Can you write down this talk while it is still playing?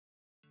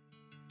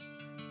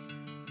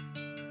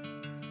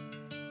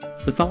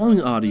The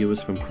following audio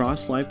is from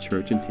Cross Life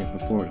Church in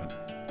Tampa, Florida.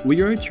 We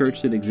are a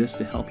church that exists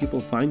to help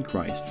people find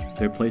Christ,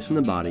 their place in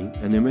the body,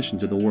 and their mission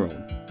to the world.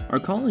 Our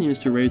calling is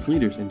to raise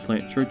leaders and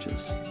plant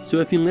churches. So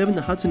if you live in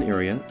the Hudson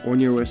area or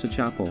near West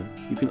Chapel,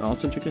 you can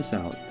also check us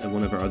out at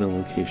one of our other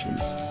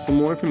locations. For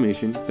more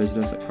information, visit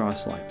us at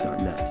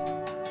crosslife.net.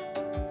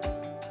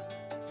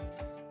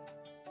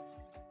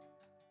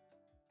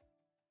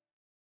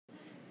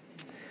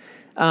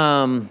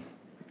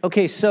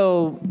 Okay,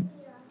 so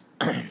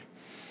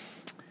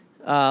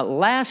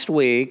last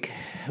week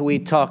we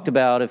talked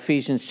about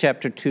Ephesians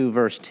chapter 2,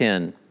 verse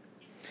 10.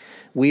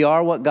 We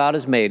are what God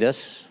has made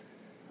us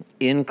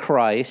in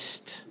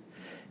Christ.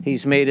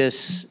 He's made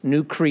us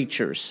new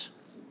creatures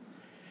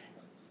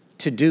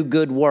to do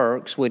good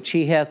works, which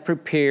He hath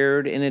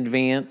prepared in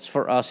advance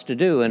for us to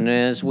do. And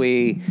as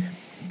we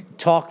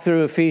talk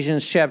through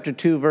Ephesians chapter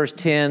 2, verse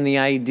 10, the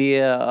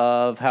idea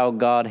of how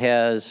God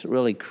has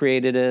really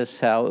created us,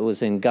 how it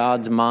was in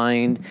God's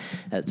mind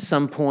at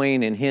some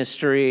point in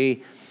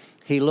history.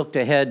 He looked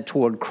ahead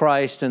toward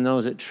Christ and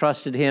those that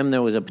trusted Him.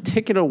 There was a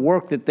particular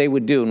work that they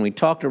would do, and we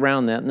talked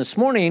around that. And this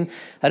morning,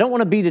 I don't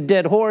want to beat a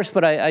dead horse,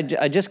 but I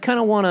just kind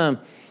of want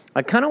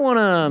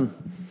to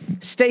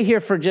stay here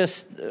for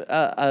just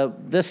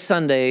this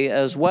Sunday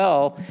as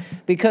well,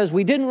 because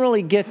we didn't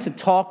really get to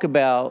talk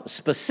about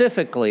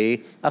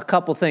specifically a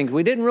couple things.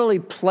 We didn't really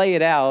play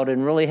it out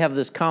and really have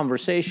this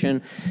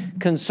conversation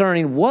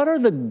concerning what are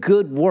the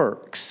good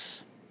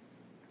works?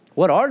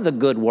 What are the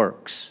good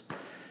works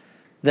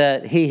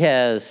that He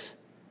has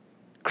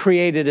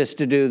created us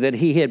to do, that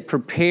He had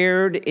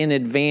prepared in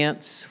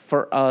advance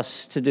for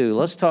us to do?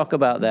 Let's talk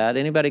about that.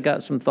 Anybody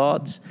got some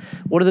thoughts?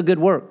 What are the good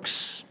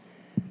works?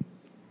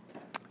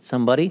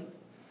 Somebody?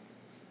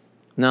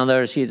 Now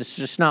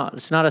it's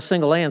not a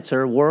single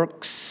answer.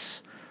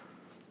 Works,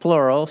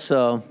 plural.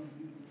 So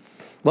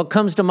what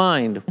comes to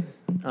mind?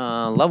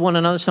 Love one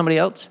another. Somebody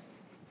else?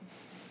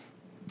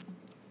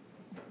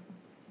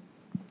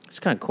 It's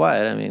kind of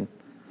quiet. I mean,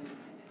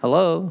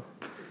 hello?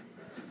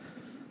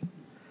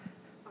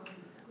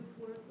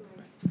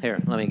 Here,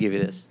 let me give you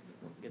this.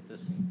 Get this.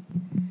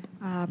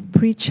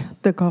 Preach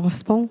the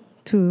gospel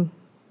to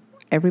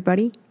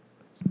everybody.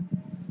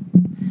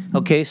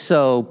 Okay,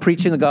 so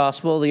preaching the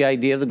gospel, the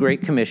idea of the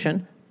Great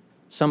Commission.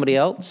 Somebody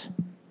else?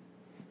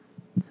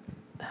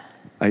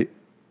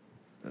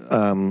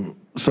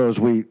 So as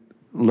we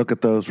look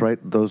at those, right,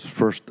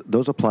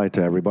 those apply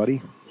to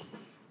everybody,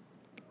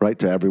 right,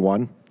 to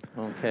everyone.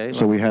 Okay.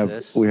 So we have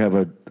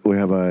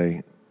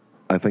a,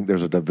 I think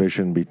there's a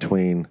division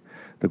between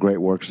the great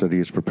works that He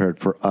has prepared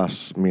for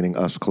us, meaning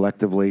us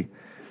collectively,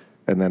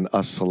 and then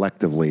us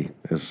selectively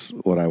is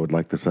what I would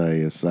like to say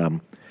is,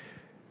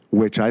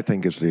 which I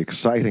think is the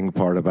exciting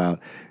part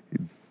about,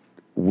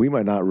 we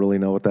might not really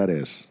know what that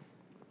is,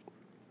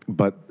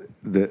 but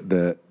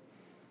the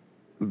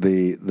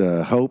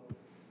hope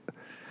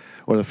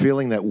or the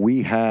feeling that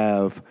we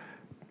have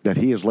that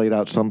He has laid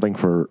out something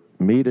for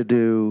me to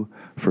do,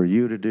 for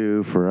you to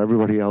do, for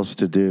everybody else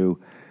to do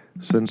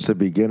since the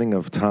beginning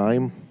of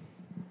time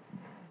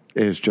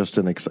is just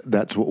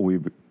that's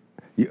what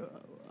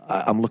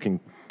I'm looking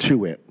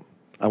to it.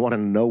 I want to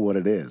know what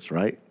it is,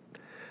 right?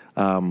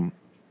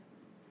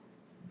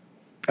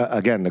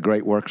 Again, the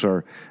great works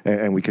are,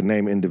 and we can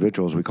name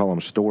individuals, we call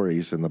them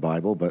stories in the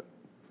Bible, but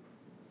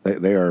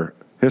they are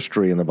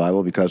history in the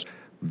Bible because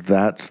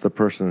that's the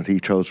person that He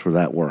chose for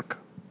that work.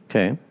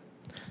 Okay.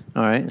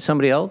 All right.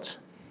 Somebody else?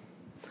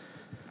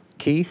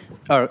 Keith?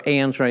 Or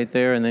Ann's right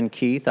there, and then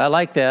Keith. I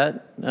like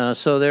that.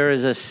 So there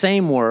is a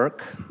same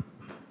work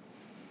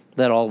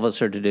that all of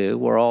us are to do.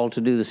 We're all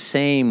to do the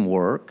same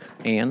work.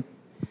 Ann?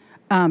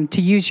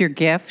 To use your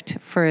gift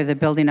for the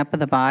building up of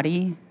the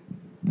body.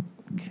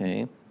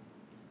 Okay.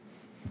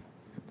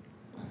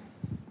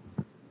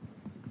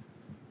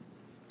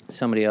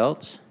 Somebody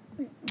else?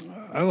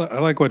 I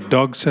like what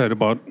Doug said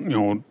about,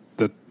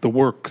 the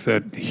work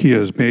that He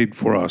has made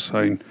for us.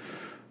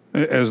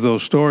 As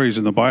those stories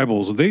in the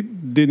Bibles, they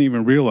didn't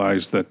even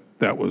realize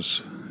that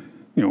was,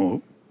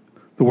 the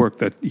work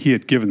that He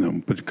had given them,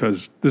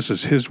 because this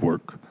is His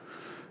work.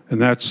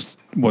 And that's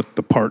what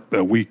the part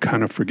that we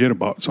kind of forget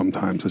about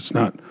sometimes. It's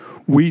not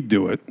we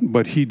do it,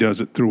 but He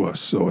does it through us.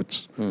 So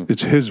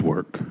it's His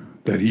work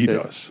that He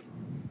does.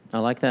 I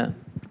like that.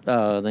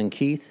 Then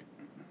Keith?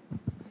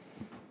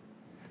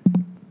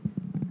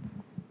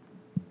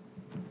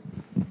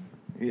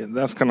 Yeah,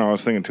 that's kind of what I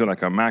was thinking too,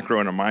 like a macro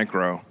and a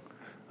micro.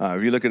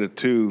 If you look at the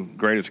two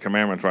greatest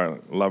commandments,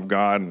 right, love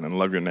God and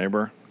love your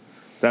neighbor,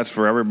 that's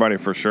for everybody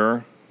for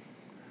sure.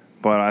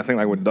 But I think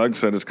like what Doug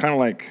said, it's kind of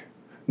like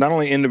not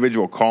only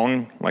individual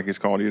calling, like He's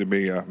called you to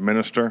be a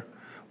minister,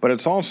 but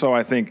it's also,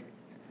 I think,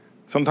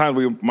 sometimes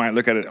we might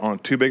look at it on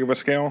too big of a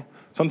scale.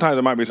 Sometimes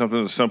it might be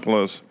something as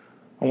simple as,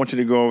 I want you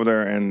to go over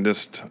there and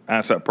just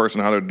ask that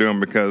person how they're doing,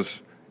 because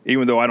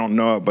even though I don't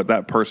know it, but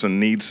that person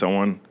needs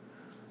someone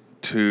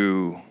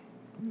to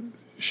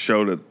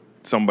show that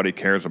somebody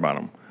cares about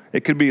them.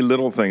 It could be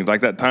little things,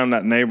 like that time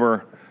that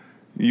neighbor,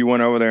 you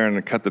went over there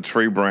and cut the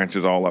tree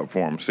branches all up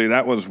for him. See,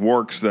 that was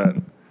works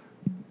that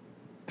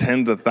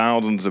tens of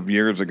thousands of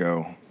years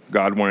ago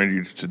God wanted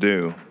you to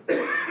do.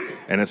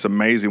 And it's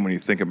amazing when you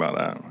think about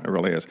that. It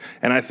really is.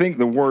 And I think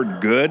the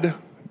word good,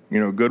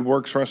 good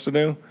works for us to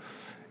do,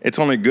 it's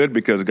only good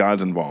because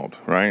God's involved,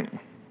 right?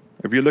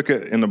 If you look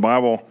at in the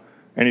Bible,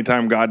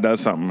 anytime God does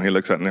something, he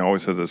looks at it and he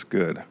always says it's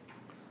good.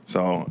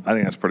 So I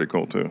think that's pretty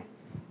cool too.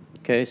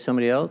 Okay,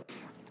 somebody else?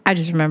 I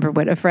just remember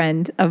what a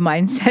friend of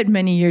mine said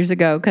many years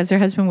ago, because her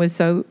husband was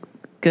so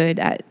good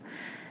at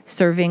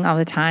serving all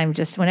the time.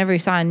 Just whenever he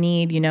saw a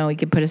need, he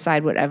could put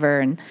aside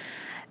whatever.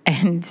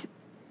 And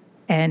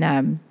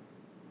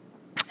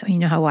you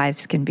know how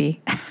wives can be.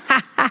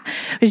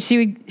 But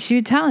she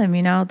would tell him,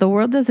 the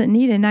world doesn't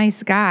need a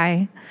nice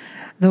guy.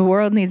 The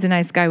world needs a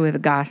nice guy with a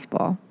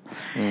gospel.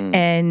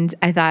 And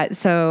I thought,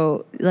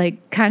 so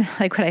kind of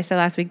like what I said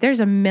last week, there's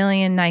a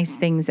million nice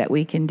things that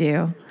we can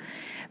do.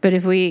 But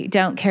if we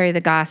don't carry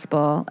the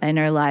gospel and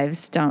our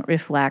lives don't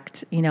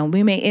reflect,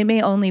 it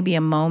may only be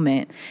a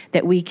moment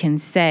that we can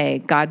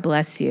say, God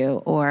bless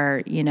you,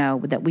 or,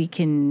 that we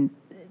can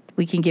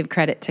give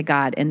credit to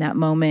God in that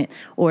moment,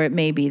 or it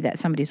may be that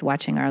somebody's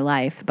watching our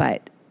life,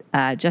 but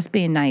just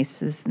being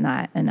nice is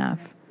not enough.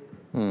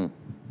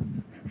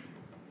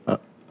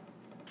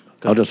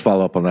 I'll just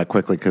follow up on that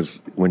quickly,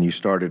 because when you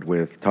started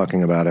with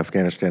talking about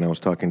Afghanistan, I was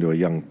talking to a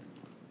young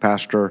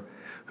pastor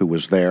who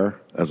was there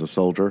as a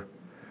soldier.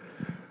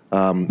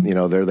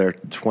 They're there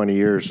 20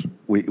 years.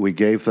 We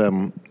gave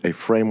them a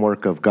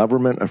framework of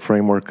government, a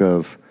framework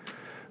of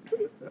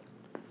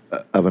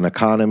an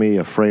economy,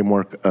 a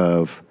framework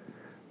of,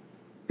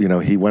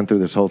 he went through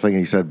this whole thing and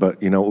he said,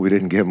 but what we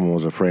didn't give him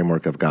was a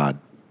framework of God.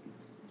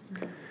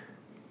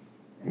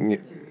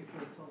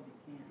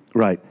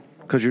 Right.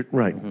 Because you're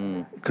right.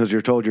 Because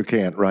you're told you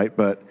can't, right?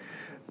 But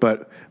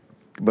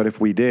if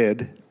we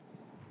did,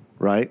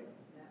 right,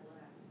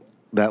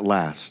 that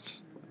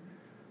lasts.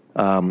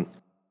 I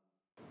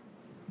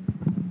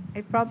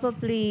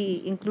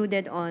probably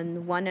included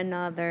on one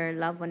another,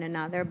 love one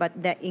another,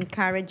 but the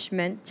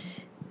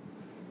encouragement.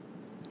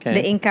 Okay.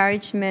 The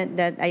encouragement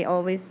that I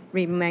always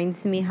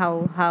reminds me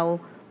how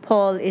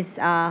Paul is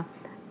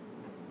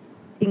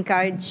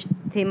encouraged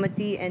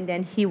Timothy, and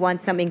then he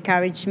wants some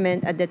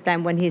encouragement at the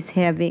time when he's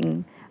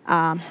having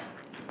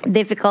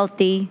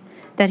difficulty,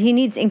 that he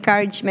needs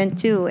encouragement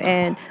too.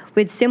 And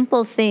with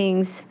simple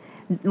things,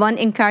 one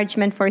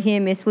encouragement for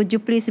him is, would you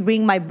please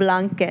bring my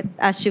blanket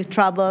as you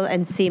travel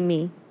and see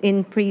me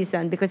in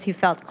prison, because he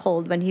felt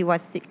cold when he was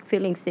sick,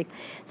 feeling sick.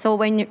 So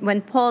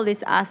when Paul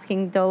is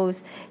asking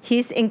those,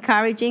 he's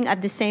encouraging.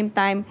 At the same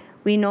time,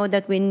 we know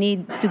that we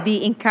need to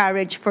be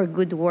encouraged for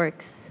good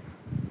works.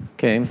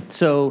 Okay,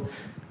 so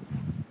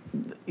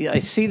I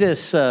see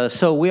this,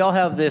 so we all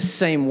have this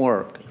same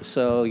work.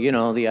 So,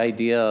 the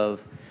idea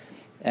of,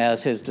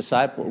 as his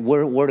disciple,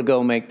 we're to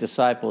go make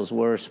disciples.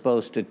 We're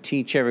supposed to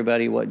teach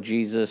everybody what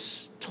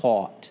Jesus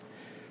taught.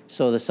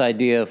 So this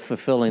idea of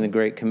fulfilling the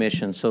Great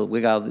Commission. So we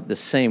got the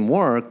same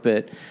work,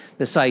 but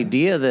this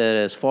idea that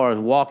as far as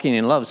walking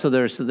in love, so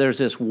there's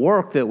this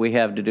work that we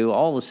have to do,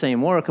 all the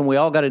same work, and we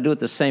all got to do it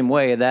the same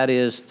way, and that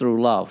is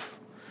through love.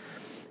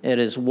 It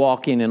is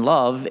walking in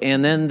love.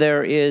 And then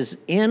there is,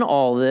 in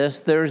all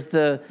this,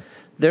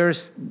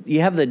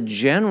 you have the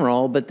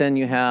general, but then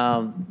you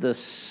have the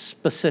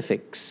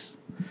specifics.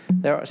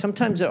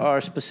 Sometimes there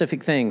are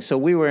specific things. So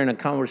we were in a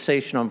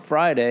conversation on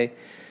Friday,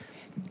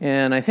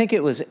 and I think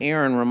it was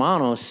Aaron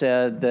Romano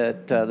said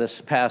that this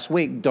past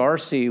week,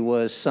 Darcy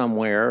was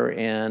somewhere,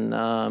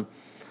 and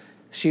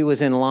she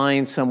was in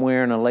line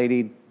somewhere, and a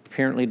lady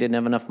apparently didn't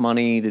have enough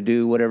money to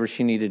do whatever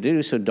she needed to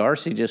do, so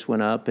Darcy just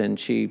went up and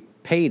she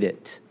paid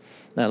it.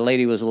 That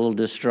lady was a little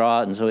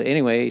distraught, and so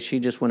anyway, she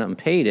just went up and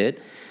paid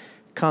it.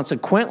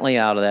 Consequently,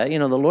 out of that,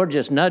 the Lord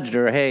just nudged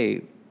her,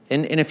 hey,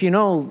 and if you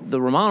know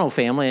the Romano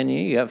family, and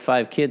you have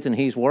 5 kids and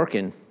he's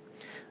working,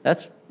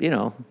 that's,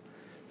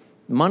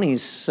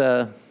 money's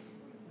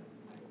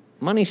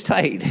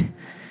tight.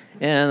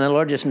 And the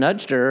Lord just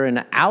nudged her,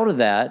 and out of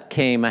that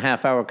came a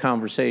half-hour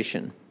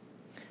conversation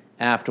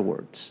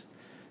afterwards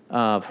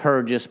of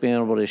her just being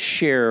able to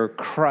share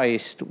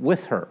Christ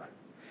with her.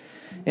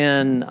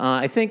 And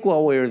I think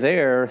while we were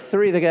there,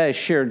 3 of the guys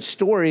shared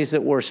stories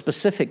that were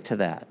specific to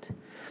that.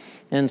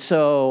 And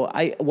so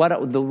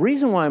the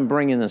reason why I'm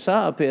bringing this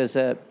up is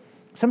that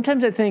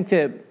sometimes I think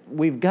that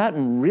we've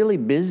gotten really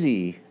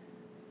busy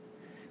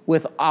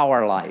with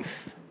our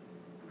life.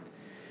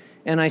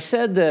 And I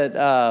said that,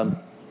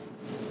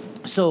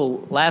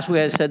 so last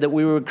week I said that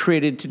we were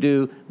created to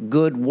do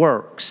good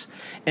works.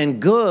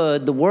 And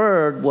good, the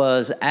word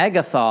was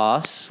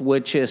agathos,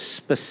 which is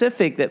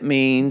specific, that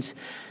means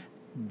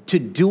to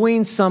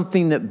doing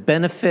something that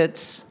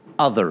benefits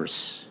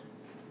others.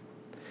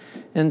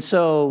 And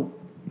so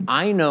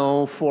I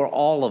know for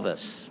all of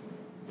us,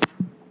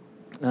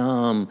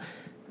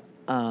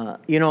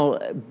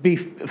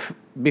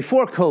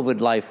 before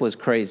COVID, life was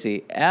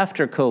crazy.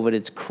 After COVID,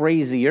 it's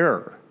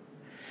crazier.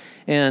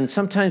 And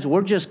sometimes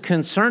we're just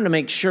concerned to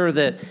make sure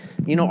that,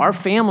 our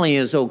family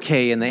is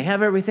okay and they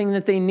have everything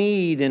that they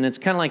need. And it's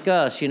kind of like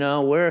us,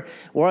 we're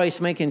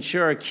always making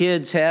sure our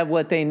kids have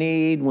what they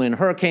need. When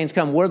hurricanes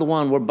come, we're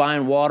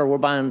buying water, we're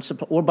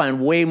buying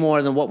way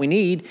more than what we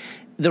need.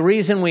 The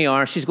reason we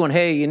are, she's going,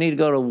 hey, you need to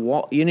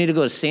go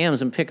to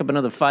Sam's and pick up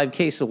another 5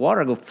 cases of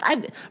water. I go,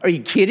 5? Are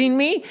you kidding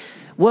me?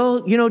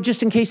 Well,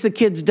 just in case the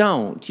kids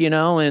don't,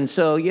 and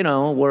so,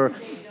 we're,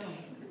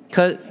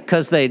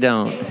 because they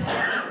don't.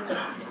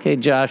 Okay,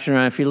 Josh and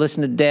I, if you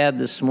listen to Dad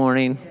this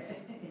morning,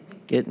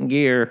 get in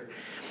gear.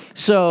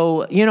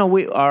 So,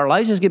 our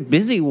lives just get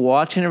busy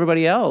watching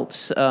everybody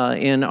else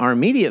in our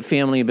immediate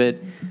family, but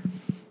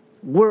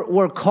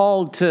we're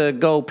called to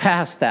go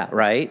past that,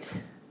 right?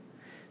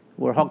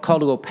 We're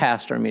called to go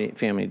past our immediate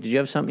family. Did you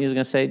have something you was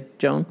going to say,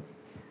 Joan?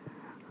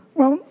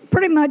 Well,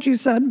 pretty much you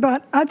said,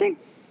 but I think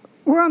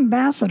we're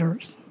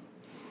ambassadors.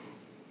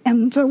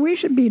 And so we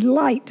should be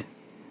light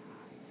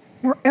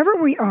wherever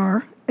we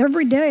are,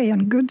 every day,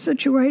 in good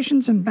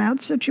situations and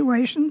bad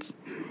situations.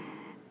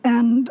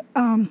 And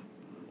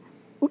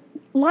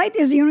light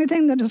is the only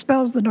thing that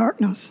dispels the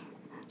darkness.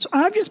 So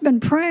I've just been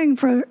praying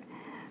for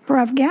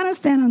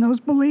Afghanistan and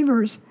those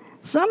believers.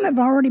 Some have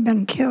already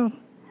been killed.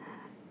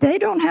 They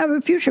don't have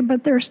a future,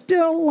 but they're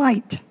still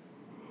light.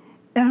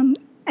 And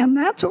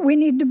that's what we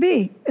need to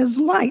be, is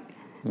light.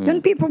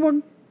 Then people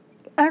will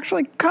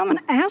actually come and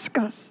ask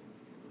us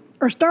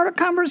or start a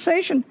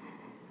conversation.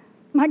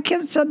 My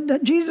kid said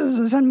that Jesus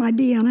is in my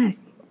DNA.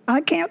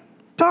 I can't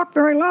talk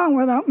very long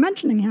without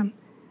mentioning him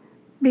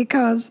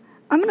because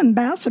I'm an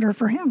ambassador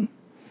for him.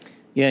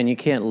 Yeah, and you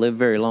can't live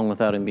very long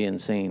without him being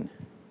seen.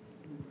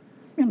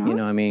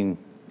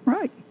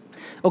 Right.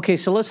 Okay,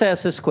 so let's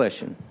ask this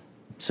question.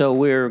 So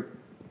we're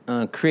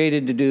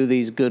created to do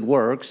these good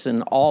works,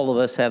 and all of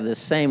us have this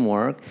same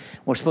work.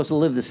 We're supposed to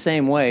live the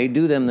same way,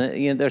 do them.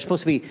 They're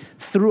supposed to be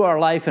through our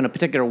life in a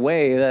particular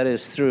way. That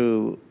is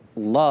through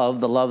love,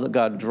 the love that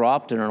God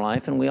dropped in our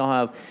life. And we all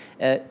have,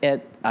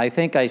 I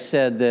think I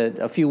said that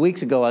a few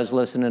weeks ago I was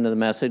listening to the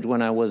message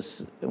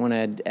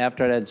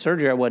after I had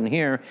surgery, I wasn't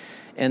here,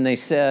 and they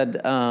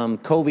said,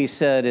 Covey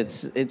said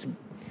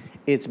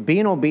it's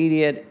being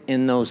obedient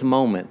in those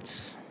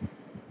moments.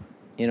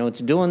 It's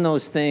doing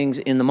those things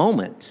in the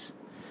moments.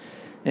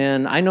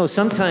 And I know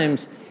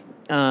sometimes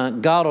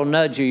God will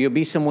nudge you. You'll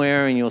be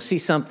somewhere and you'll see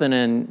something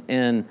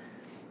and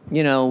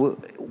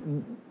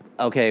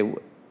okay,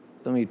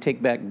 let me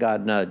take back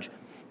God nudge.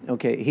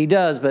 Okay, he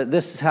does, but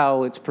this is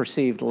how it's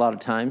perceived a lot of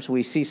times.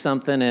 We see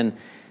something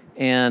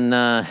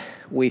and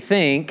we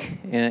think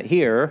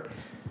here,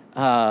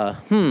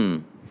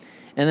 and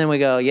then we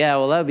go, yeah,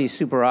 well, that'd be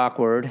super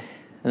awkward,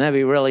 and that'd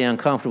be really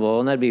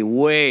uncomfortable, and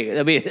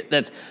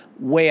that's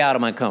way out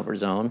of my comfort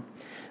zone.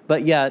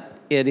 But yet,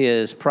 it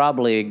is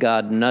probably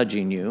God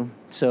nudging you.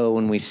 So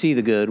when we see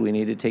the good, we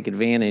need to take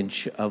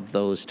advantage of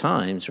those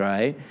times,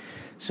 right?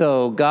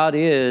 So God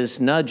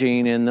is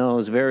nudging in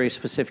those very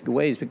specific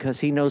ways because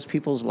he knows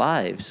people's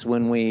lives.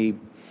 When we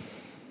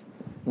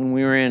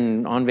were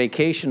on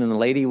vacation and the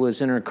lady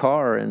was in her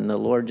car and the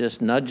Lord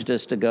just nudged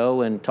us to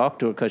go and talk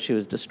to her because she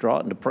was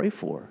distraught and to pray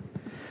for her.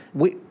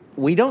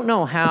 We don't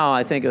know how.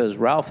 I think it was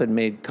Ralph had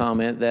made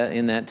comment that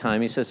in that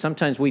time. He says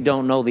sometimes we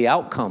don't know the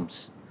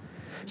outcomes.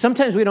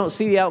 Sometimes we don't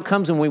see the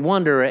outcomes and we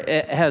wonder,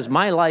 has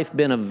my life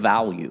been of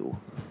value?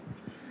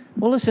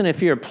 Well, listen,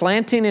 if you're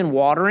planting and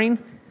watering,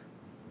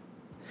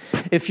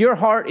 if your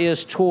heart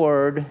is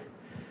toward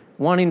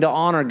wanting to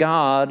honor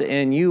God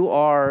and you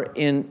are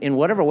in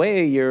whatever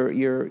way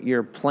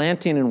you're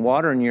planting and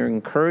watering, you're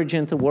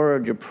encouraging the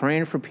word, you're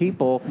praying for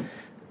people,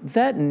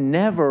 that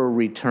never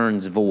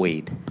returns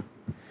void.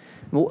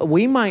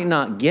 We might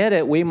not get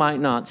it, we might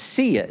not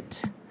see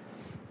it,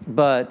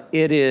 but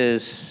it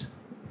is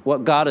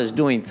what God is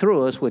doing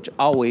through us, which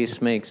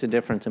always makes a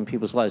difference in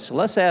people's lives. So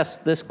let's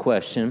ask this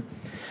question.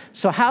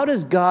 So how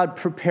does God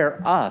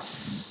prepare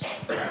us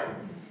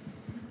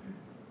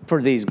for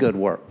these good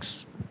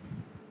works?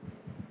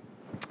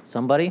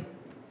 Somebody?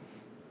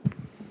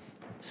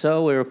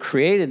 So we were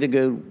created to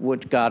do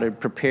what God had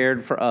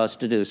prepared for us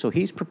to do. So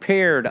he's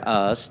prepared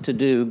us to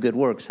do good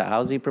works.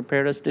 How's he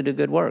prepared us to do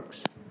good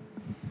works?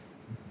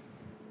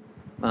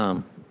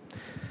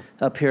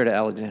 Up here to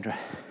Alexandra.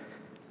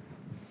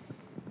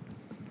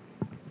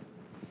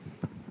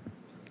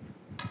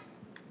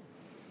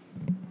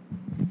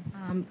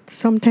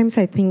 Sometimes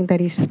I think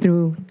that is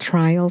through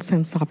trials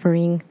and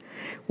suffering.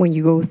 When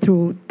you go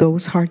through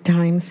those hard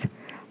times,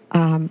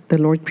 the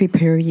Lord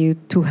prepare you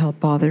to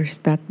help others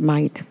that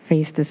might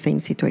face the same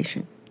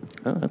situation.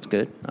 Oh, that's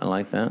good. I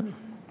like that.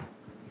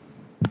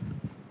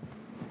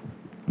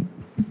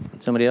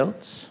 Somebody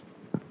else?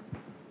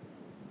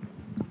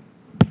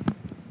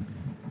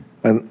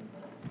 And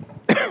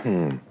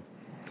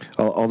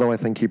although I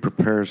think he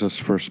prepares us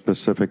for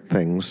specific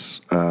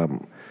things,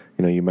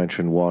 you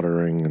mentioned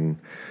watering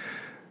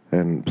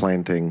and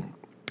planting.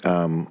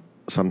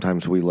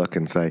 Sometimes we look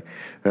and say,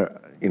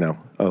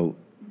 oh,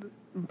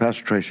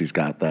 Pastor Tracy's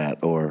got that,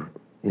 or,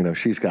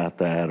 she's got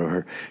that,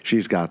 or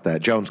she's got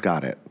that. Joan's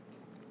got it.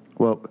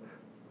 Well,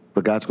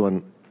 but God's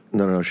going,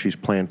 no, she's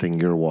planting,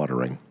 you're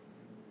watering.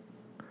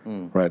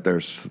 Right,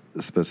 there's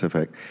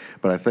specific.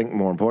 But I think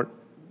more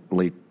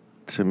importantly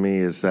to me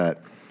is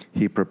that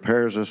he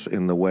prepares us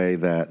in the way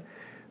that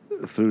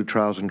through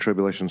trials and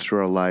tribulations through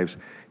our lives,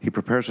 he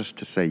prepares us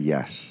to say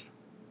yes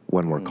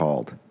when we're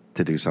called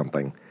to do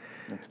something.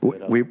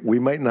 We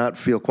might not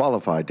feel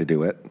qualified to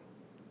do it.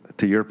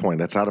 To your point,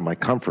 that's out of my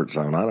comfort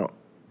zone.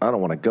 I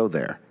don't want to go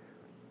there.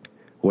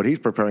 What he's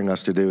preparing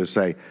us to do is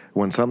say,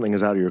 when something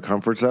is out of your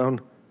comfort zone,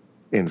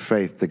 in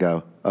faith to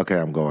go, okay,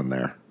 I'm going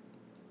there.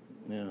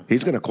 Yeah.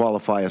 He's going to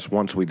qualify us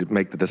once we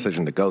make the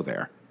decision to go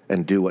there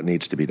and do what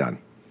needs to be done.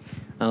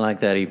 I like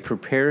that. He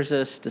prepares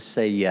us to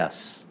say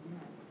yes.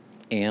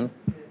 And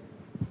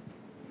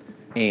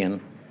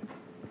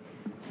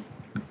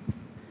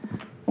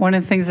one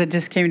of the things that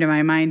just came to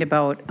my mind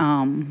about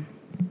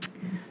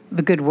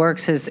the good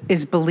works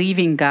is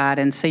believing God.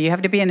 And so you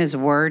have to be in his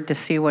word to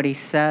see what he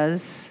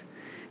says.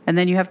 And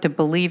then you have to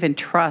believe and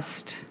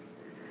trust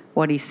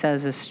what he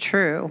says is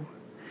true.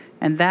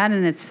 And that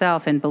in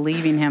itself, and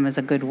believing him, is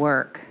a good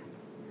work.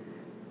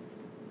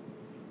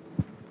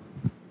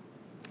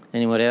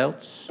 Anyone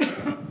else?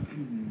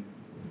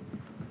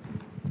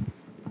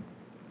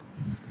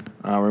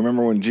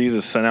 Remember when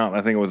Jesus sent out,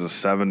 I think it was a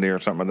 70 or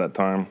something at that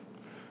time.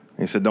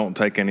 He said, don't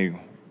take any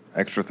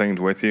extra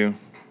things with you.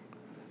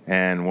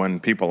 And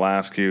when people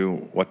ask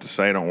you what to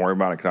say, don't worry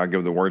about it, because I'll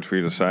give the words for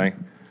you to say.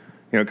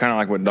 You know, kind of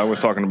like what Doug was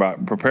talking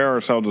about. Prepare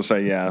ourselves to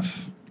say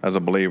yes as a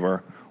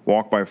believer.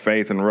 Walk by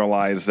faith and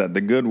realize that the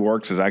good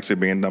works is actually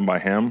being done by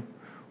him.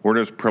 We're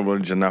just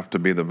privileged enough to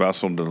be the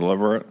vessel to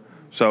deliver it.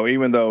 So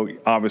even though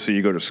obviously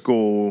you go to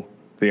school,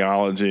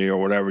 theology or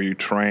whatever, you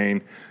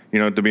train, you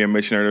know, to be a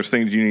missionary, there's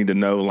things you need to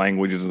know,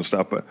 languages and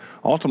stuff. But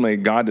ultimately,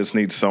 God just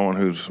needs someone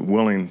who's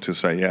willing to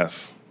say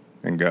yes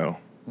and go.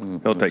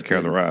 He'll take care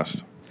of the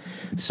rest.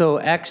 So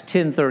Acts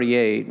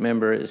 10:38,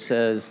 remember, it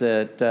says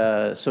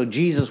that, so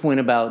Jesus went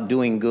about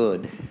doing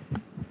good,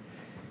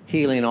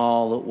 healing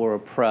all that were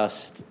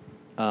oppressed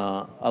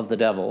of the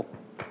devil.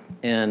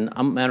 And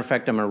matter of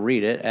fact, I'm going to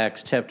read it,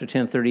 Acts chapter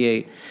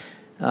 10:38.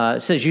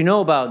 It says, you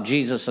know about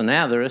Jesus of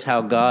Nazareth,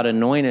 how God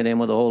anointed him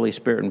with the Holy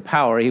Spirit and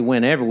power. He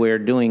went everywhere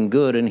doing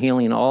good and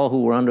healing all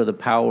who were under the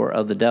power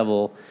of the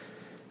devil,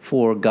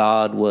 for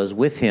God was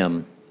with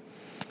him.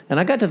 And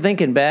I got to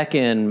thinking back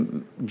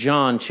in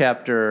John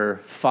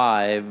chapter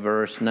 5,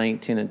 verse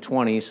 19 and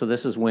 20. So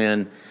this is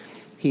when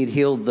he'd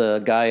healed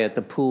the guy at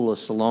the pool of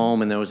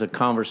Siloam, and there was a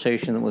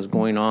conversation that was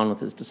going on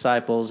with his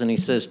disciples. And he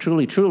says,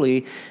 truly,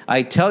 truly,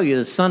 I tell you,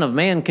 the Son of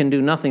Man can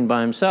do nothing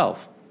by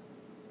himself.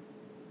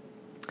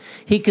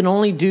 He can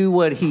only do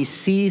what he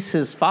sees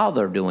his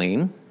Father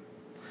doing,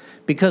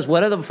 because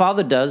whatever the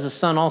Father does, the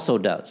Son also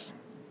does.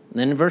 And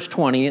then in verse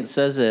 20, it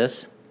says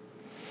this.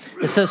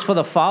 It says, for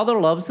the Father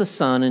loves the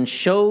Son and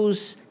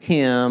shows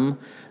him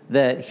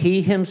what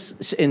he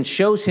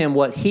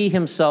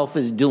himself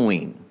is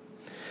doing.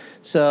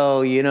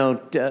 So, you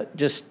know,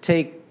 just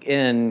take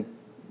and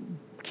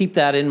keep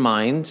that in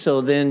mind.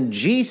 So then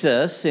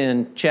Jesus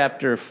in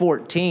chapter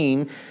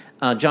 14,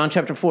 John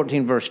chapter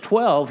 14, verse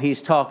 12,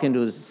 he's talking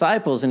to his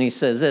disciples and he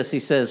says this. He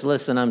says,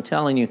 listen, I'm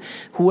telling you,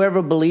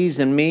 whoever believes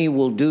in me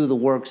will do the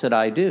works that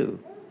I do.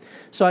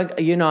 So,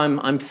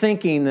 I'm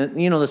thinking that,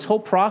 this whole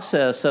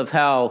process of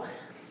how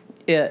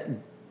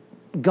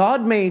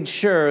God made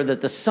sure that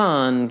the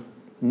Son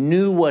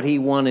knew what he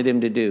wanted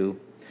him to do.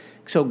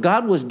 So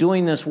God was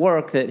doing this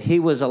work that he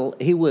was,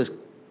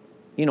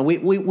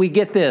 we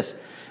get this.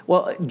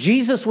 Well,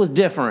 Jesus was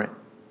different.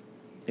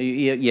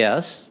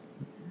 Yes,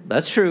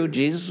 that's true.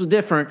 Jesus was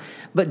different.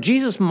 But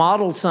Jesus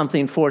modeled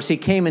something for us. He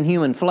came in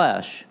human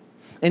flesh,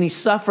 and he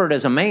suffered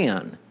as a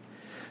man.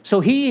 So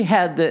he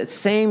had the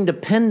same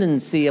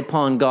dependency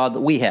upon God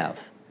that we have.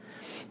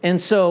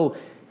 And so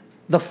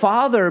the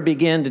Father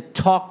began to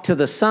talk to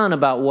the Son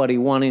about what he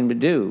wanted him to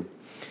do.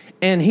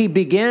 And he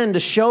began to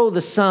show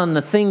the Son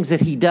the things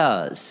that he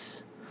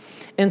does.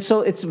 And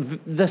so it's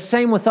the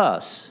same with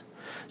us.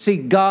 See,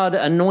 God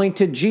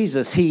anointed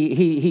Jesus.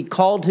 He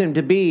called him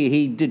to be.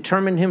 He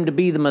determined him to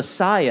be the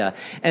Messiah.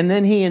 And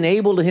then he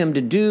enabled him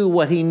to do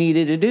what he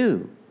needed to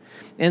do.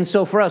 And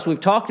so for us, we've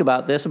talked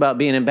about this, about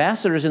being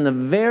ambassadors in the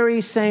very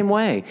same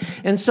way.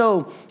 And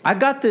so I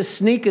got this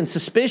sneaking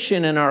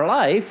suspicion in our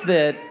life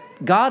that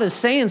God is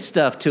saying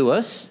stuff to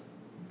us.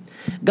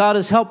 God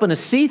is helping us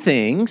see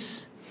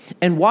things.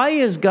 And why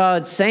is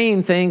God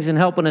saying things and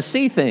helping us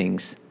see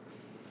things?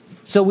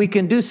 So we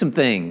can do some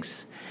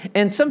things.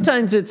 And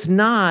sometimes it's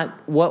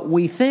not what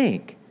we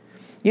think.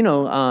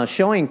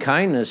 Showing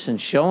kindness and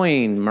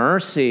showing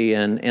mercy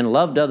and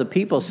love to other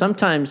people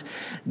sometimes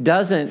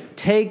doesn't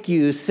take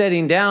you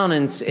sitting down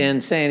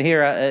and saying,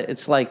 here,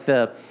 it's like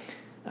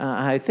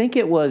I think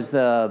it was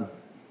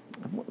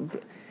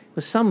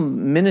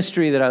some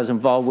ministry that I was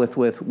involved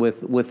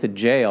with the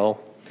jail.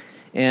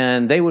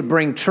 And they would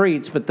bring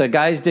treats, but the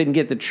guys didn't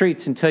get the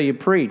treats until you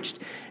preached.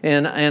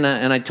 And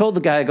I told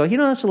the guy, I go,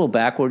 that's a little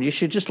backward. You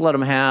should just let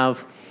them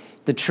have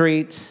the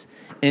treats,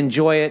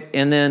 enjoy it,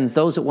 and then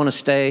those that want to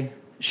stay,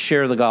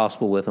 share the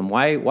gospel with them.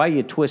 Why are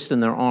you twisting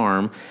their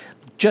arm?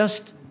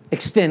 Just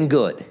extend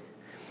good.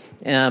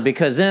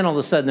 Because then all of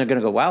a sudden they're going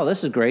to go, wow,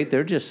 this is great.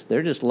 They're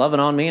just loving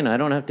on me, and I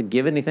don't have to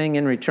give anything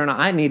in return.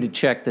 I need to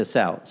check this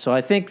out. So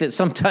I think that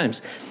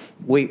sometimes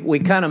we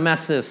kind of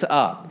mess this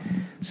up.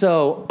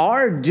 So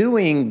our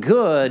doing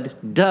good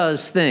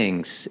does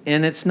things.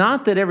 And it's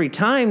not that every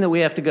time that we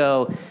have to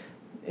go,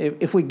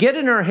 if we get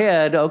in our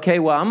head, okay,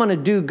 well, I'm going to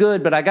do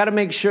good, but I got to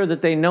make sure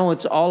that they know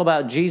it's all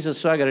about Jesus,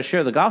 so I got to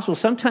share the gospel.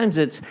 Sometimes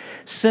it's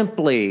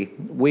simply,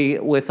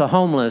 with the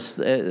homeless,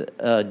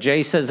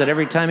 Jay says that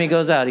every time he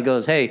goes out, he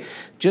goes, hey,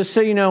 just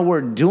so you know, we're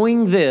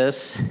doing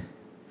this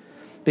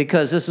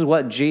because this is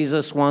what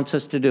Jesus wants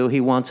us to do.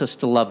 He wants us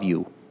to love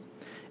you.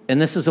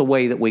 And this is a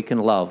way that we can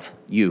love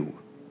you.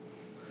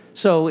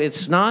 So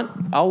it's not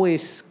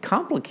always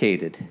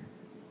complicated,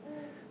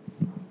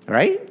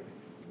 right?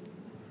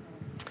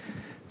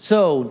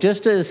 So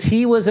just as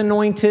he was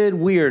anointed,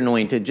 we are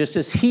anointed. Just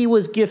as he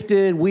was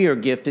gifted, we are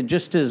gifted.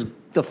 Just as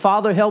the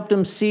Father helped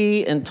him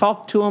see and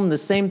talk to him, the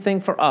same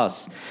thing for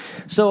us.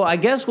 So I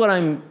guess what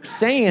I'm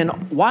saying,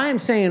 why I'm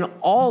saying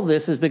all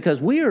this is because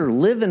we are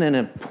living in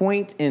a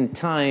point in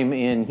time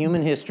in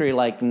human history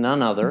like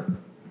none other.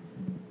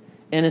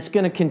 And it's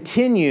going to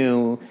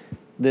continue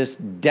this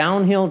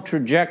downhill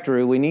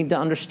trajectory. We need to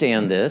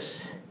understand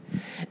this.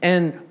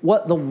 And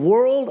what the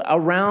world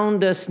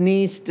around us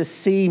needs to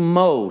see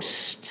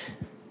most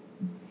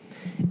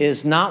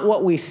is not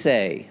what we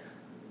say,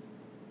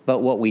 but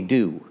what we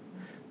do.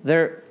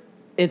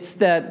 It's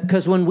that,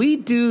 because when we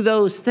do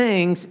those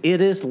things,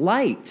 it is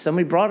light.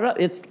 Somebody brought it up.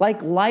 It's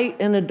like light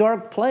in a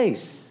dark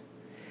place.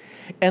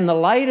 And the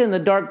light in the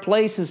dark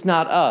place is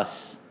not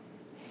us.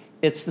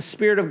 It's the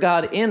Spirit of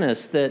God in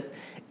us that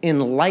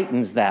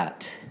enlightens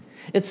that.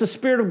 It's the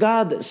Spirit of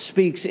God that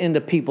speaks into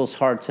people's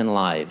hearts and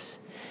lives.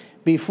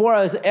 Before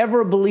I was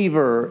ever a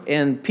believer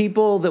and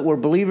people that were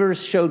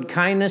believers showed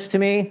kindness to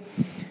me,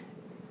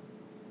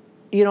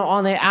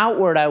 on the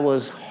outward I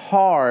was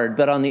hard,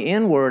 but on the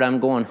inward I'm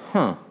going,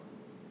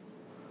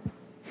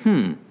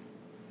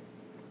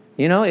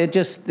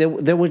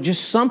 there was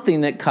just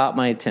something that caught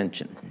my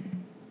attention.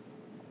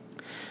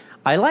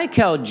 I like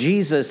how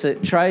Jesus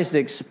tries to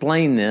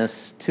explain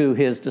this to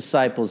his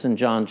disciples in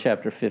John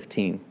chapter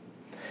 15.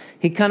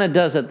 He kind of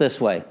does it this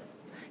way.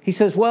 He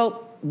says,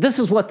 well, this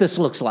is what this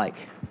looks like.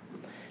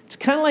 It's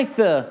kind of like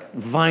the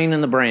vine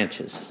and the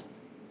branches.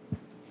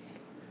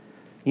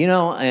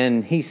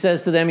 And he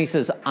says to them, he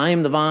says, I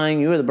am the vine,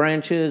 you are the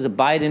branches,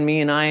 abide in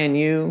me and I in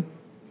you,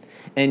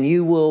 and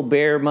you will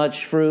bear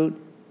much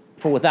fruit,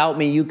 for without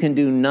me you can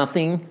do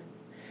nothing.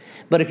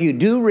 But if you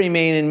do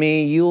remain in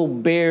me, you'll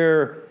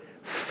bear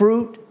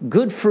fruit,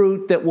 good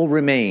fruit that will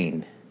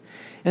remain.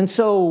 And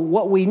so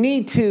what we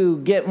need to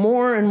get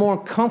more and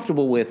more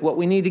comfortable with, what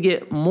we need to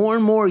get more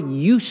and more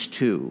used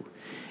to,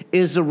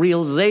 is a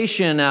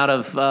realization out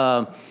of,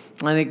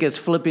 I think it's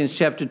Philippians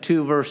chapter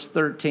 2, verse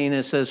 13.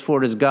 It says,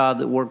 for it is God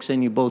that works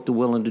in you both to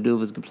will and to do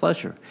of his good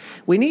pleasure.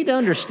 We need to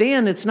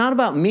understand it's not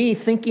about me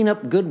thinking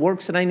up good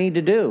works that I need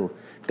to do.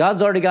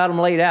 God's already got them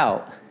laid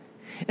out.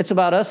 It's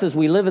about us as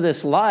we live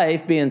this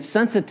life being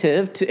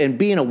sensitive to and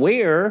being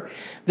aware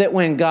that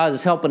when God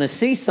is helping us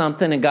see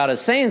something and God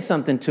is saying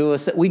something to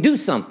us, that we do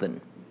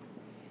something.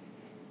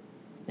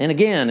 And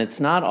again, it's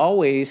not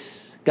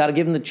always got to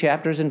give him the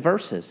chapters and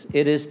verses.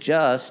 It is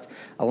just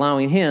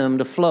allowing him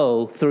to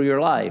flow through your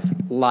life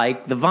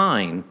like the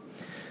vine.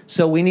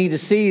 So we need to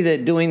see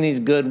that doing these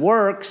good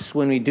works,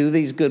 when we do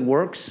these good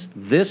works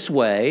this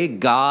way,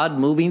 God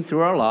moving through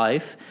our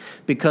life,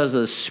 because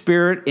of the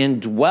Spirit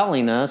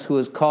indwelling us who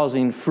is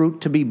causing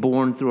fruit to be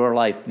born through our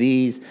life.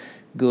 These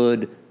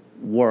good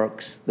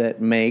works that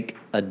make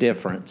a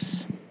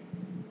difference.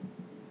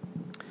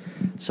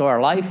 So our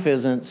life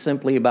isn't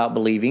simply about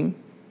believing.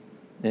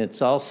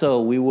 It's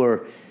also,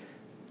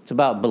 it's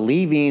about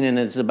believing, and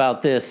it's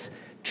about this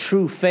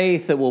true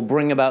faith that will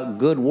bring about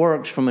good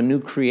works from a new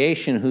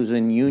creation who's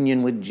in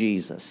union with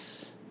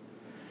Jesus.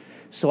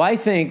 So I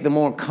think the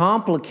more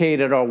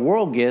complicated our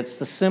world gets,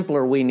 the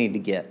simpler we need to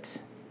get.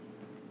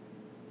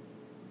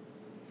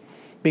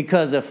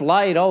 Because if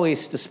light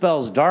always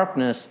dispels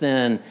darkness,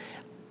 then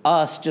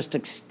us just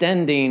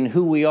extending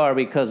who we are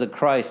because of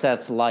Christ,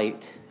 that's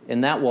light.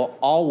 And that will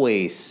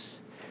always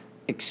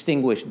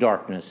extinguish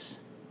darkness.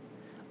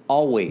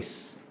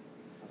 Always.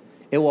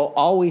 It will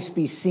always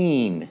be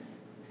seen.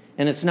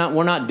 And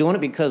we're not doing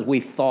it because we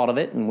thought of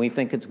it and we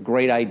think it's a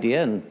great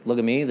idea and look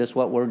at me, this is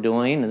what we're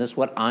doing and this is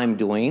what I'm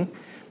doing.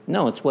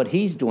 No, it's what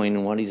he's doing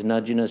and what he's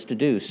nudging us to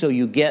do. So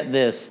you get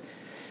this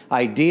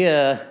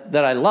idea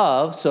that I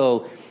love.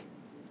 So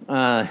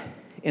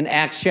in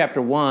Acts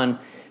chapter 1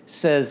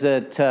 says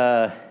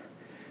that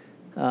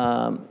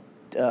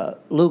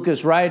Luke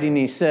is writing,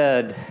 he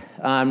said,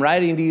 I'm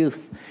writing to you.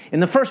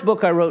 In the first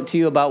book I wrote to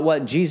you about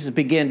what Jesus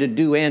began to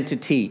do and to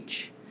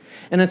teach.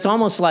 And it's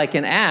almost like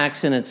in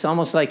Acts, and it's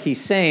almost like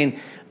he's saying,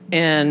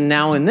 and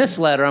now in this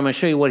letter, I'm going to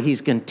show you what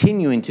he's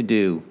continuing to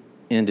do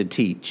and to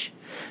teach.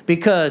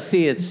 Because,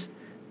 see, it's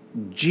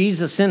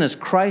Jesus in us,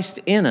 Christ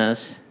in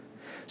us,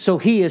 so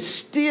he is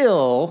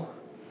still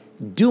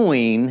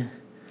doing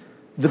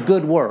the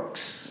good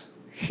works.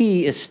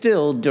 He is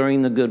still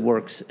doing the good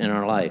works in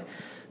our life.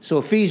 So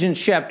Ephesians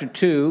chapter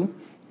 2,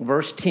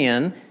 verse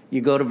 10,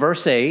 you go to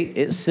verse 8,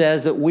 it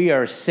says that we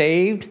are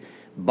saved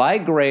by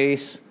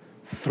grace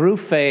through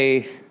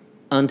faith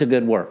unto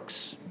good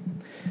works.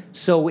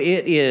 So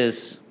it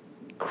is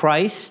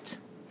Christ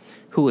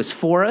who is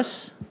for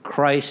us,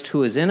 Christ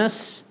who is in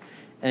us,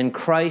 and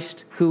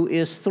Christ who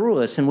is through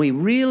us. And we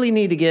really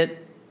need to get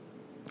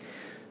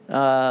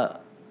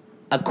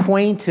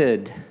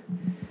acquainted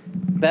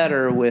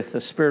better with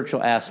the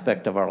spiritual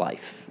aspect of our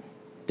life.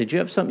 Did you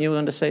have something you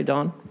wanted to say,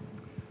 Don?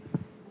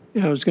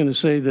 Yeah, I was going to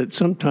say that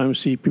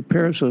sometimes he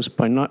prepares us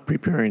by not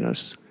preparing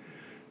us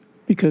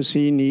because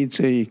he needs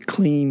a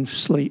clean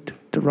slate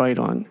to write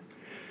on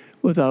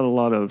without a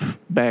lot of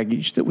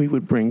baggage that we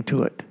would bring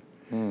to it.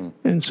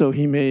 And so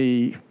he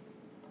may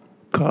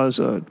cause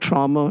a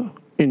trauma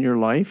in your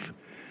life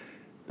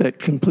that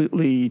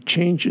completely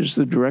changes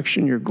the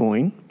direction you're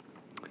going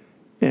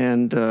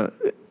and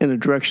in a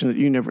direction that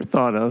you never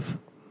thought of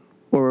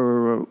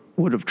or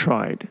would have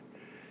tried.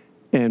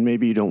 And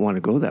maybe you don't want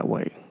to go that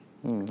way.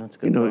 That's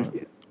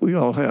good. We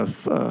all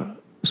have,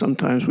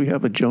 sometimes we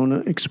have a Jonah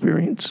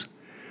experience,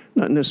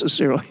 not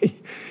necessarily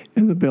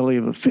in the belly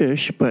of a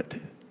fish, but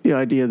the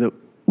idea that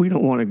we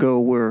don't want to go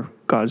where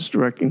God's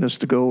directing us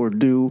to go or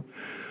do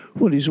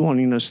what he's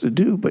wanting us to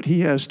do, but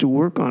he has to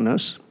work on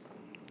us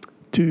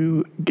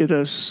to get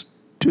us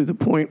to the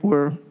point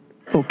where,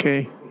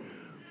 okay,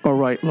 all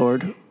right,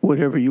 Lord,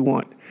 whatever you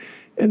want.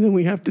 And then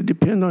we have to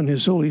depend on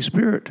his Holy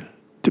Spirit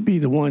to be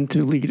the one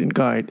to lead and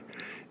guide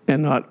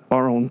and not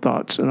our own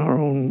thoughts and our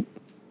own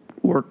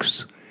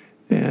works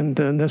and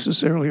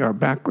necessarily our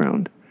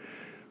background.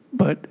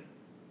 But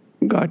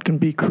God can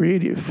be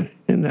creative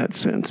in that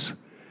sense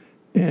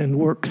and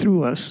work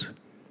through us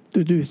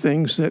to do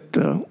things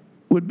that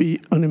would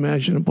be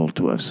unimaginable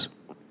to us.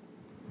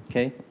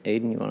 Okay,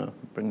 Aiden, you want to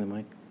bring the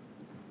mic?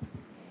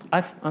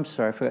 I'm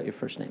sorry, I forgot your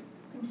first name.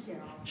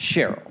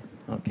 Cheryl.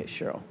 Okay,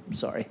 Cheryl,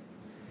 sorry.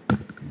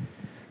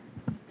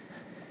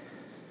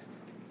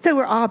 So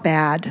we're all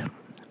bad.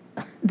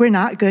 We're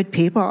not good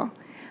people.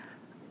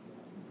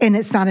 And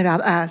it's not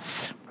about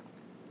us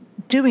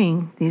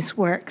doing these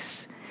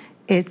works.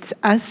 It's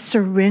us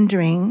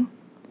surrendering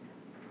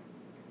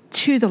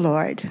to the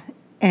Lord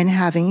and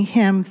having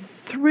him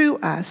through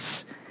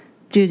us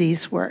do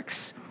these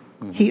works.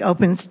 Mm-hmm. He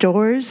opens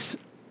doors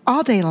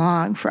all day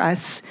long for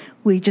us.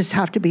 We just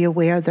have to be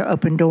aware of the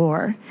open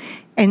door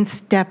and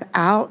step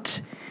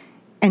out,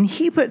 and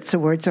he puts the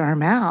words in our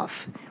mouth.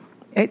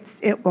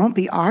 It won't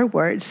be our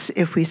words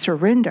if we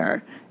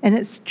surrender, and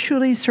it's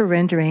truly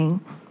surrendering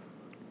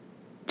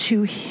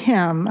to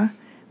him,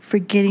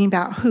 forgetting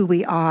about who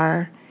we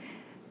are,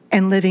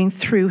 and living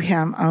through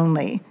him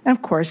only. And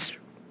of course,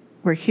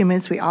 we're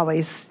humans, we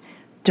always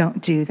don't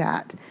do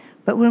that.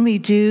 But when we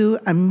do,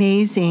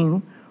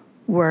 amazing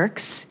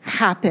works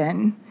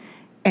happen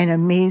and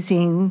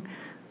amazing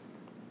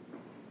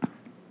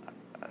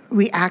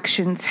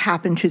reactions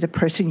happen to the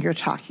person you're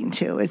talking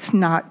to. It's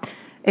not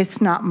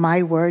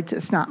my words,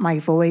 it's not my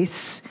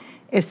voice,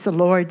 it's the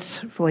Lord's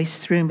voice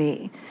through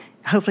me.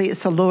 Hopefully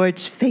it's the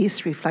Lord's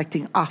face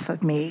reflecting off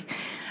of me.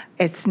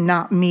 It's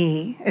not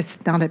me, it's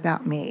not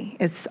about me.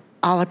 It's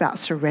all about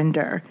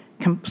surrender,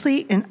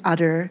 complete and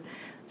utter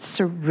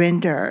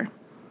surrender.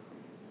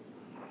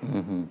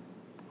 Mm-hmm.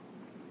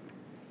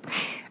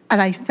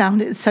 And I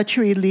found it such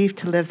a relief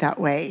to live that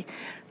way,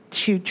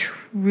 to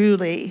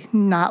truly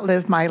not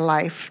live my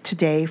life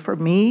today for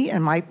me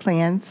and my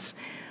plans,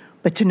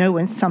 but to know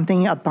when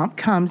a bump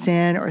comes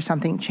in or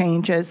something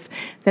changes,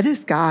 that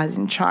is God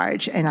in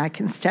charge, and I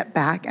can step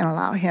back and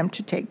allow him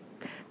to take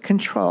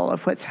control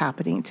of what's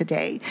happening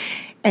today.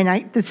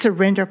 And the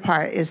surrender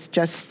part is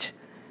just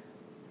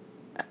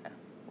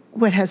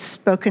what has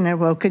spoken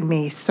and woken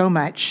me so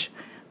much,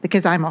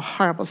 because I'm a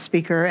horrible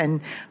speaker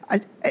and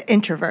an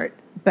introvert.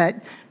 But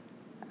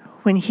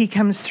when he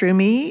comes through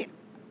me,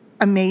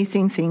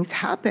 amazing things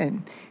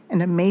happen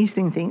and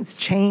amazing things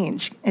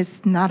change.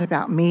 It's not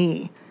about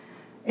me.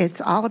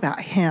 It's all about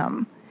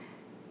him.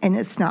 And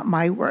it's not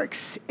my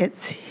works.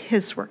 It's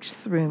his works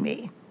through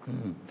me.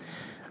 Mm-hmm.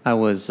 I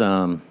was,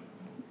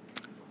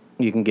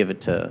 you can give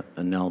it to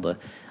Anelda.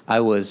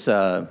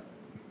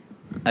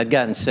 I'd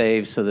gotten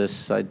saved, so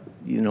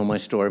my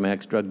story, my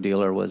ex-drug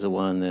dealer was the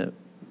one that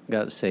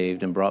got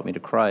saved and brought me to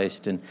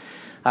Christ. And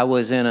I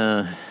was in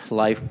a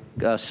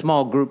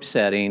small group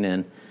setting,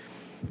 and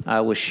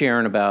I was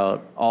sharing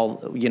about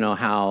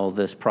how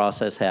this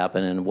process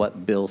happened and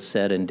what Bill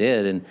said and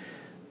did. And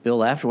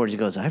Bill afterwards, he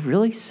goes, "I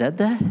really said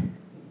that?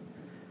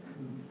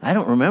 I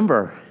don't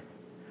remember.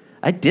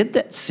 I did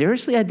that?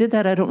 Seriously, I did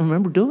that? I don't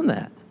remember doing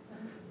that."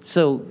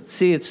 So,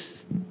 see,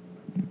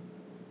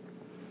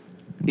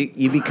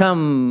 you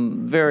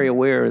become very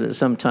aware that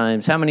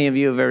sometimes, how many of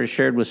you have ever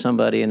shared with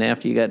somebody and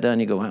after you got done,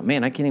 you go, "Oh,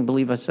 man, I can't even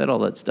believe I said all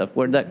that stuff.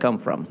 Where'd that come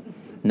from?"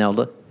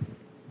 Nelda?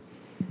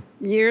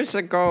 Years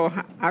ago,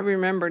 I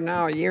remember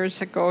now,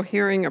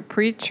 hearing a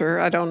preacher,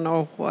 I don't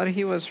know what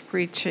he was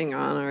preaching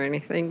on or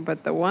anything,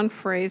 but the one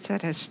phrase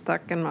that has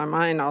stuck in my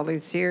mind all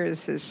these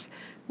years is,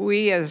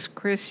 we as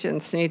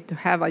Christians need to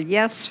have a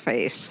yes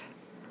face.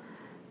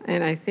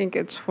 And I think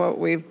it's what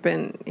we've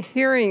been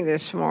hearing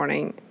this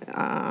morning,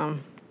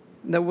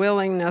 the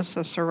willingness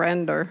to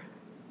surrender,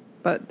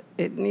 but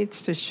it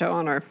needs to show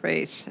on our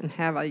face and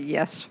have a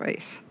yes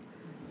face.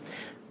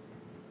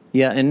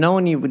 Yeah, and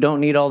knowing you don't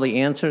need all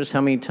the answers,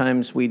 how many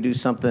times we do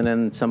something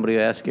and somebody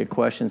will ask you a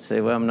question and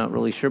say, well, I'm not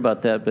really sure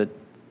about that, but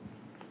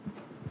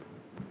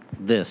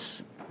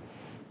this.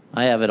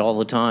 I have it all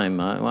the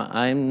time.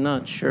 I'm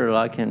not sure.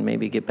 I can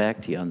maybe get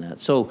back to you on that.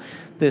 So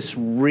this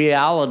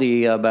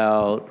reality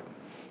about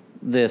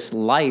this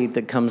light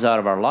that comes out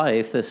of our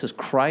life, this is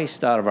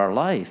Christ out of our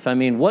life. I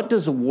mean, what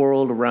does the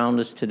world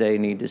around us today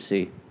need to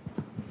see?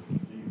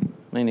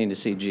 They need to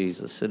see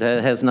Jesus. It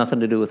has nothing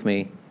to do with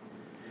me.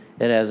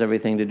 It has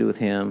everything to do with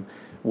him.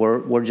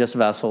 We're just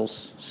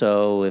vessels.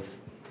 So if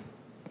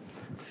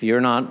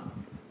you're not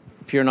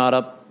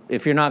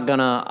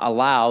gonna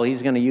allow,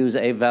 he's gonna use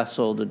a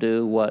vessel to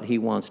do what he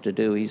wants to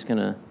do. He's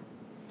gonna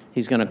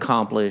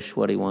accomplish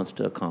what he wants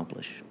to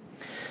accomplish.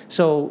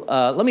 So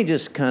let me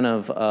just kind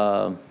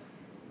of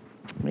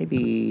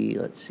maybe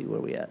let's see where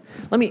we at.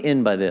 Let me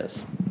end by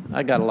this.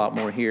 I got a lot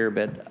more here,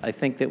 but I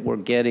think that we're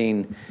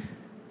getting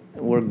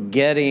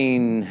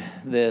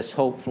this,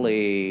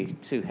 hopefully,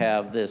 to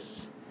have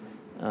this,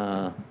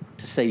 to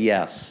say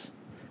yes.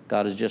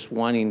 God is just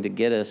wanting to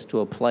get us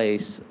to a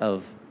place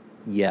of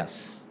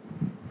yes.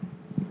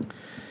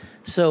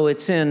 So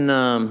it's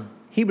in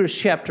Hebrews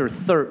chapter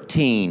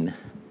 13.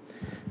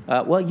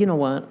 Well, you know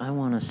what? I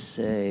want to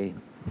say,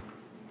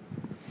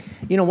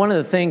 one of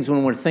the things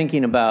when we're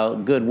thinking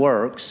about good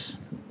works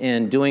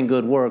and doing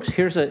good works,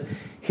 here's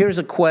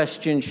a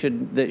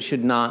question that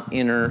should not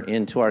enter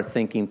into our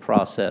thinking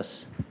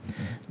process.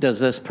 Does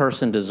this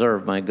person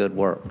deserve my good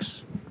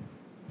works?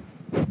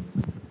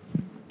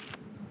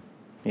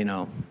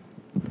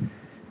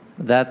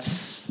 That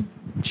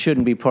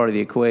shouldn't be part of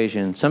the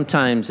equation.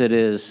 Sometimes it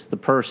is the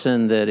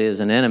person that is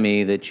an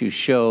enemy that you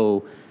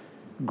show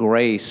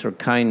grace or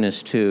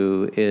kindness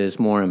to is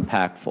more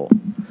impactful.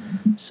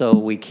 So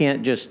we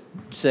can't just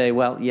say,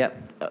 well,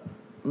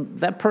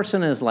 that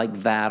person is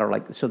like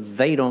that, so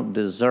they don't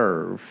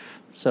deserve,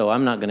 so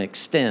I'm not going to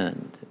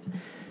extend.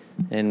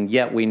 And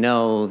yet we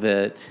know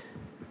that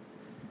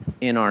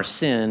in our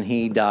sin,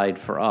 he died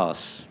for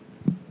us,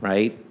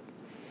 right?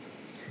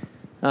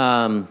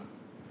 Paul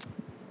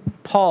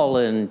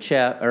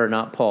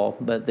not Paul,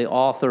 but the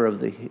author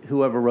of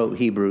whoever wrote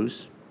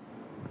Hebrews,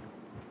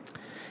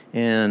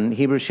 in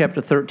Hebrews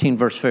chapter 13,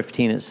 verse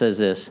 15, it says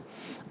this: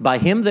 by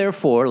him,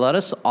 therefore, let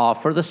us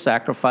offer the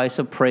sacrifice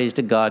of praise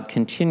to God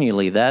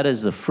continually. That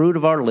is the fruit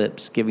of our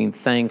lips, giving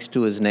thanks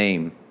to his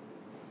name.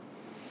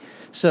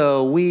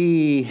 So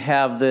we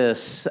have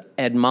this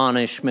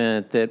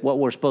admonishment that what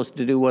we're supposed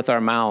to do with our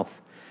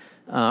mouth,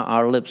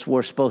 our lips,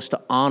 we're supposed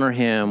to honor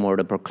him or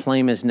to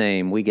proclaim his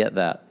name. We get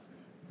that.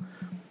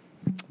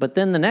 But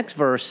then the next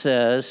verse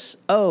says,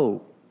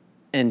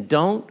 and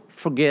don't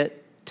forget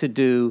to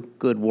do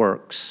good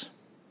works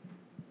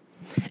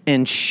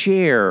and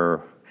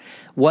share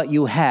what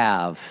you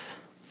have,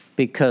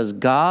 because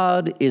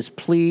God is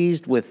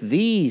pleased with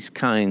these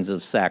kinds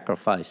of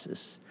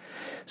sacrifices.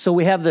 So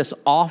we have this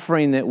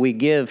offering that we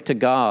give to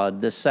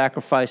God, this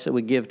sacrifice that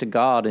we give to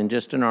God and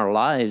just in our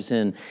lives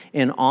in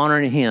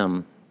honoring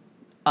him,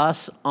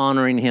 us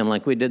honoring him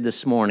like we did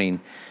this morning.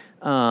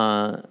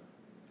 Through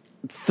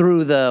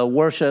the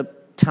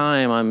worship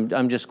time,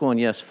 I'm just going,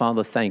 yes,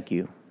 Father, thank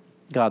you.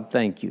 God,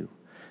 thank you.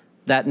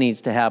 That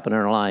needs to happen in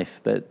our life.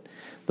 But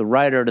the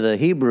writer to the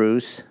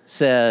Hebrews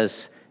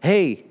says,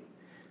 hey,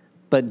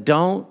 but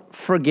don't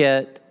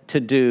forget to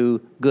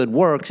do good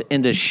works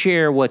and to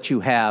share what you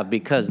have,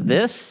 because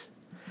this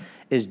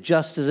is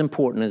just as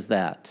important as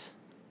that.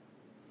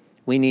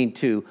 We need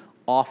to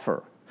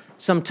offer,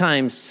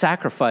 sometimes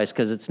sacrifice,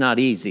 because it's not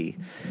easy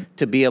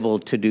to be able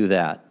to do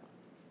that.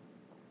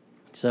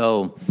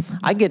 So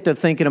I get to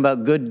thinking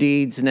about good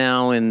deeds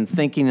now and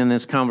thinking in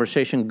this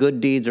conversation, good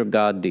deeds or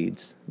God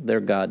deeds? They're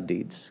God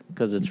deeds,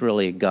 because it's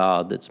really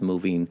God that's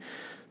moving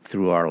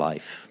through our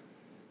life.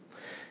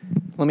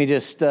 Let me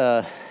just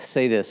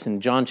say this.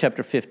 In John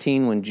chapter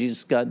 15, when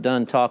Jesus got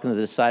done talking to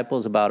the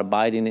disciples about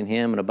abiding in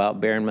him and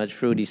about bearing much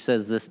fruit, he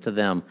says this to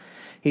them.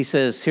 He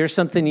says, here's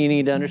something you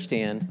need to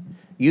understand.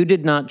 You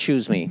did not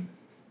choose me.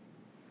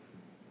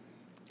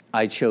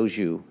 I chose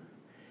you.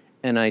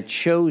 And I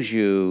chose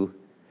you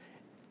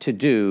to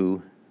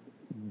do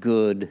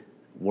good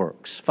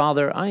works.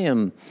 Father, I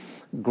am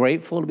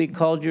grateful to be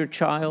called your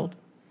child.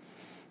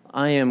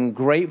 I am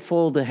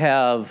grateful to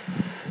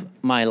have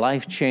my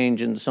life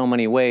change in so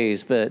many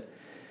ways, but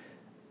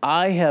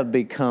I have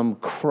become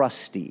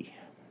crusty.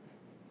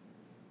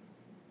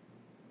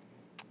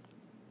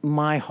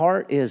 My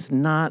heart is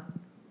not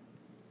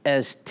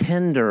as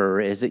tender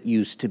as it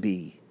used to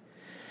be.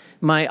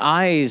 My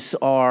eyes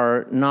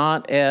are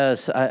not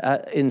as,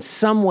 in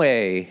some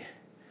way,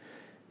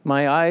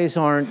 my eyes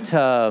aren't,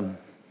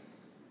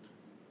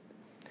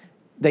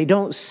 they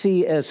don't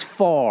see as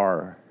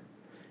far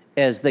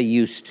as they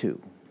used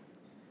to.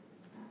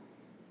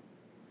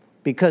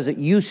 Because it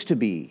used to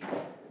be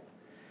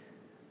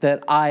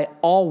that I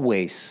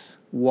always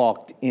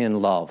walked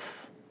in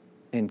love.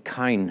 and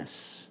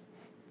kindness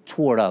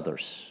toward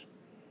others.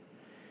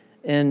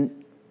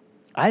 And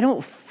I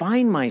don't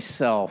find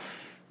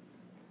myself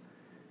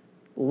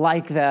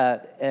like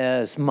that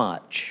as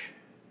much.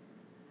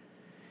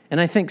 And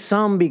I think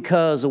some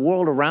because the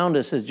world around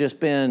us has just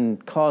been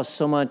caused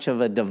so much of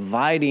a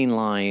dividing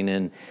line,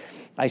 and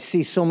I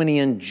see so many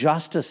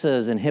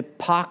injustices and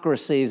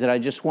hypocrisies that I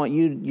just want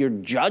your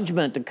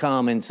judgment to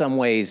come in some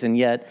ways, and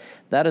yet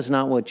that is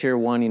not what you're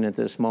wanting at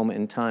this moment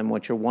in time.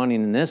 What you're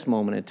wanting in this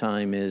moment in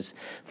time is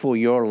for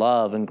your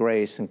love and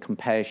grace and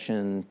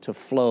compassion to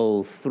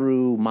flow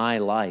through my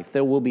life.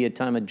 There will be a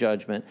time of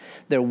judgment.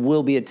 There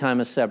will be a time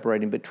of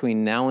separating.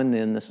 Between now and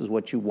then, this is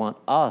what you want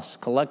us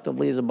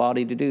collectively as a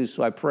body to do.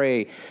 So I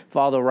pray,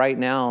 Father, right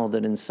now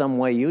that in some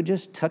way you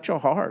just touch our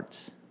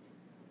hearts.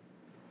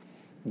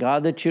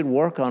 God, that you'd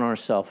work on our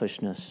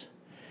selfishness.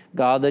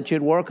 God, that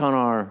you'd work on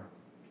our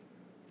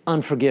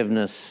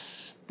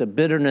unforgiveness, the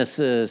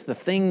bitternesses, the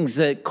things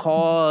that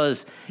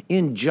cause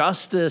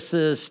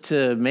injustices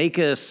to make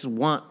us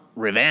want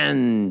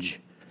revenge.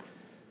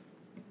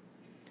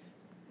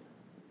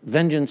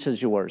 Vengeance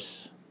is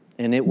yours,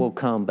 and it will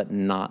come, but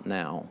not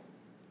now.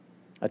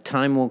 A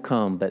time will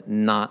come, but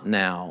not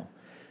now.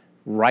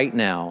 Right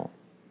now,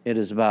 it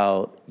is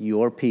about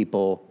your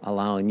people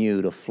allowing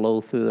you to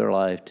flow through their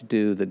life to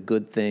do the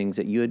good things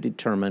that you had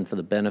determined for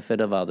the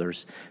benefit of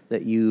others,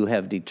 that you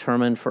have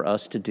determined for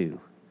us to do.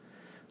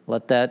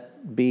 Let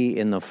that be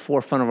in the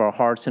forefront of our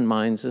hearts and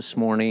minds this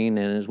morning,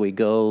 and as we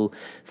go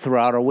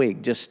throughout our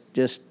week, just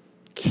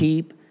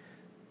keep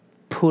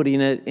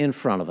putting it in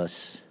front of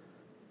us.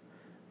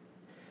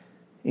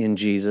 In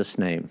Jesus'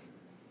 name,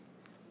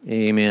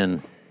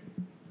 amen.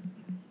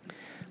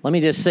 Let me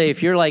just say,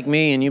 if you're like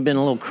me and you've been a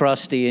little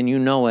crusty and you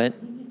know it,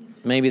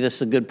 maybe this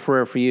is a good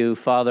prayer for you.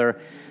 Father,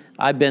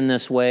 I've been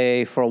this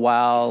way for a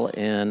while,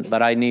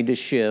 but I need to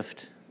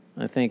shift.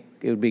 I think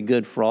it would be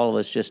good for all of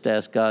us just to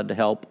ask God to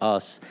help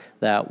us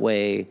that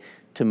way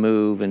to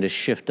move and to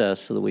shift us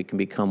so that we can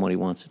become what he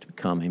wants us to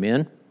become.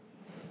 Amen?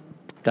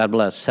 God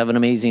bless. Have an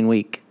amazing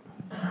week.